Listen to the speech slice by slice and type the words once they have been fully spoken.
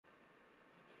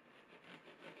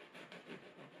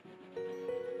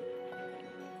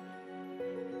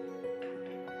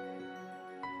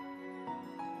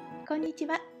こんにち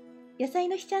は。野菜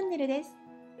の日チャンネルです。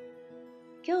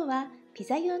今日はピ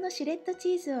ザ用のシュレッド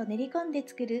チーズを練り込んで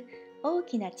作る大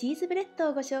きなチーズブレッド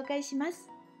をご紹介します。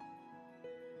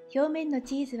表面の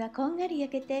チーズはこんがり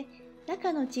焼けて、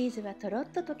中のチーズはとろっ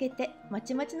と溶けても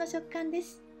ちもちの食感で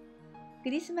す。ク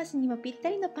リスマスにもぴった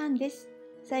りのパンです。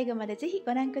最後までぜひ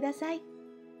ご覧ください。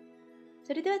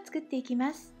それでは作っていき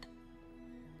ます。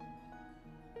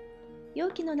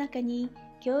容器の中に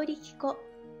強力粉、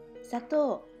砂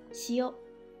糖、塩、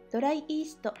ドライイー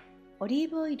スト、オリー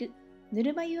ブオイル、ぬ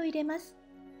るま湯を入れます。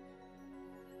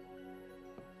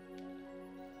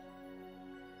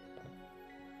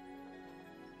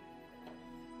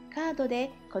カード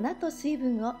で粉と水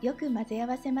分をよく混ぜ合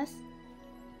わせます。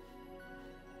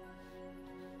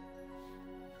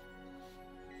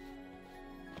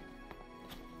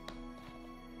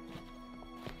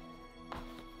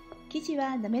生地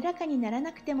は滑らかになら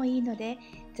なくてもいいので、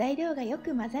材料がよ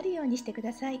く混ざるようにしてく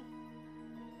ださい。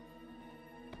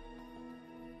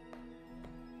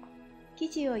生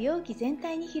地を容器全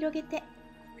体に広げて、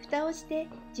蓋をして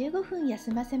15分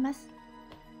休ませます。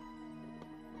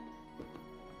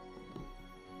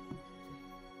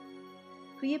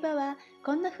冬場は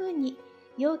こんな風に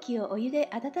容器をお湯で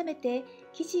温めて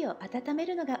生地を温め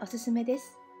るのがおすすめで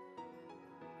す。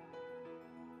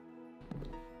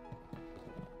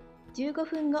15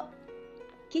分後、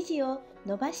生地を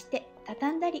伸ばして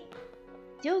畳んだり、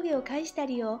上下を返した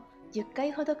りを10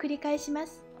回ほど繰り返しま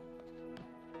す。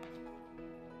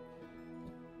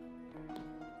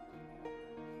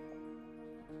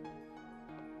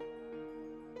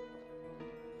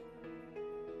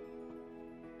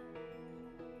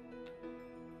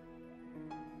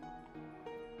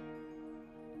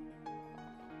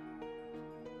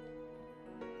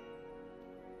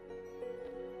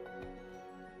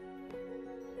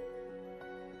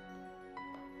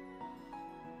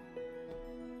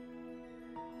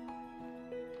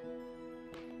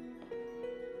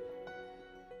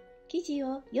生地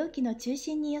を容器の中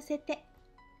心に寄せて、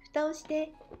蓋をし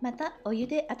てまたお湯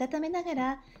で温めなが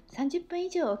ら30分以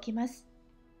上置きます。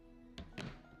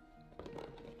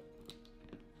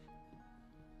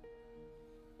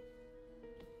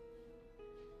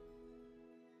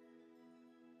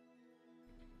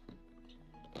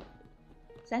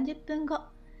30分後、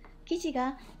生地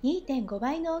が 2.5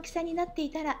 倍の大きさになってい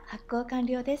たら発酵完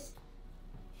了です。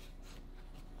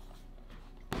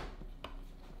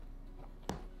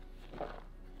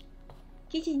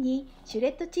生地にシュレ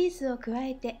ッドチーズを加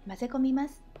えて混ぜ込みま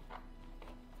す。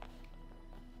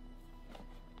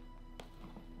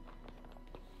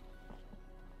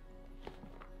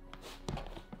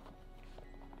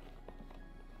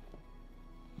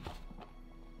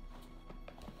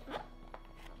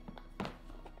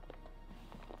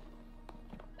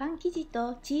パン生地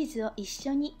とチーズを一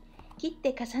緒に切っ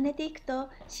て重ねていくと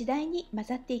次第に混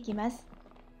ざっていきます。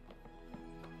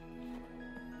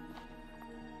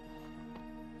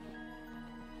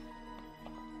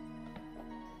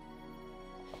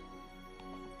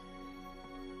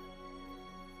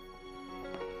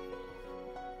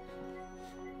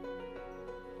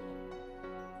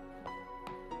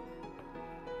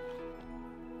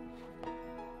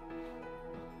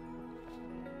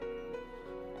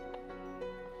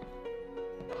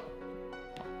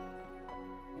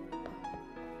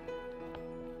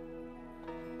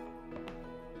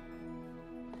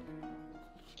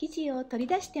生地を取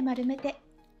り出して丸めて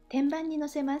天板にの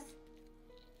せます。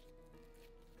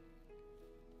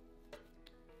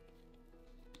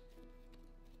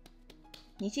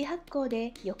二次発酵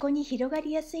で横に広が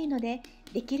りやすいので、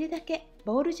できるだけ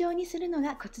ボール状にするの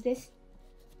がコツです。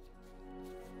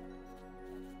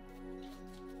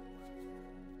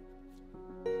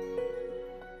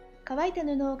乾いた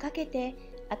布をかけて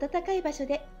暖かい場所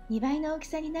で2倍の大き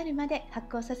さになるまで発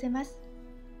酵させます。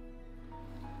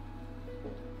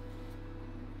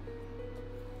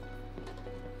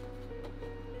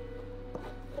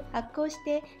発酵し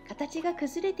て形が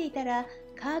崩れていたら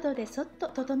カードでそっと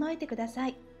整えてくださ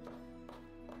い。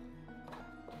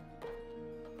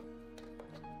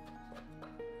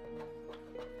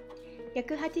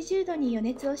180度に予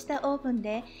熱をしたオーブン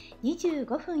で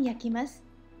25分焼きます。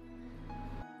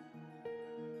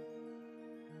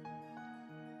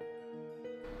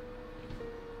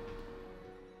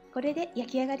これで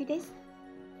焼き上がりです。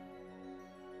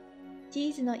チ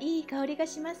ーズのいい香りが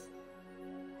します。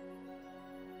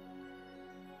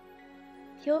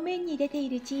表面に出てい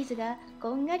るチーズが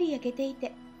こんがり焼けてい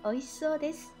て美味しそう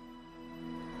です。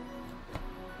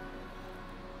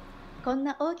こん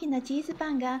な大きなチーズパ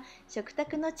ンが食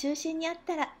卓の中心にあっ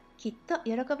たらきっと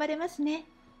喜ばれますね。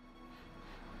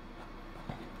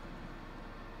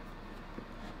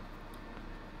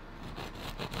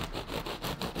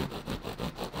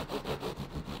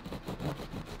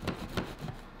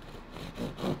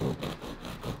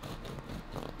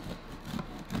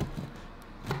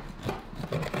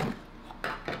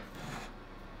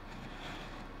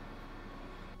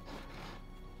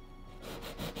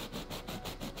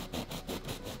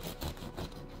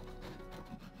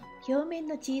表面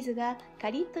のチーズがカ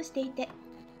リッとしていて、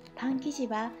パン生地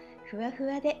はふわふ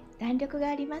わで弾力が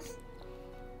あります。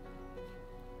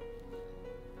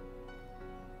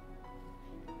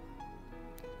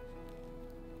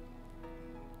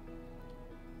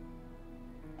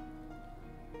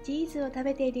チーズを食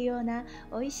べているような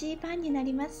美味しいパンにな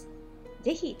ります。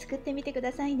ぜひ作ってみてく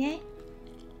ださいね。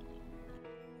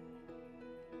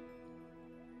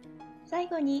最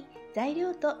後に材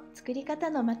料と作り方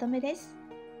のまとめです。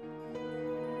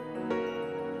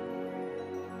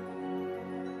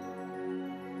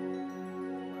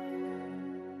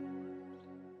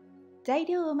材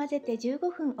料を混ぜて15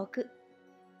分置く。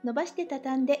伸ばして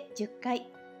畳んで10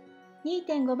回。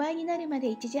2.5 倍になるまで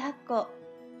一次発酵。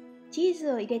チー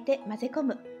ズを入れて混ぜ込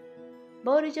む。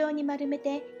ボール状に丸め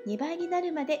て2倍にな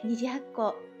るまで二次発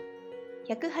酵。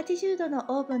180度の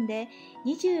オーブンで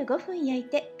25分焼い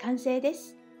て完成で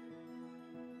す。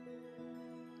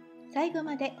最後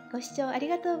までご視聴あり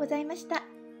がとうございました。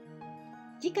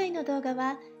次回の動画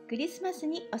はクリスマス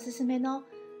におすすめの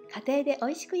家庭で美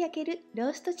味しく焼けるロ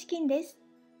ーストチキンです。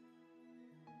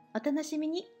お楽しみ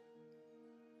に。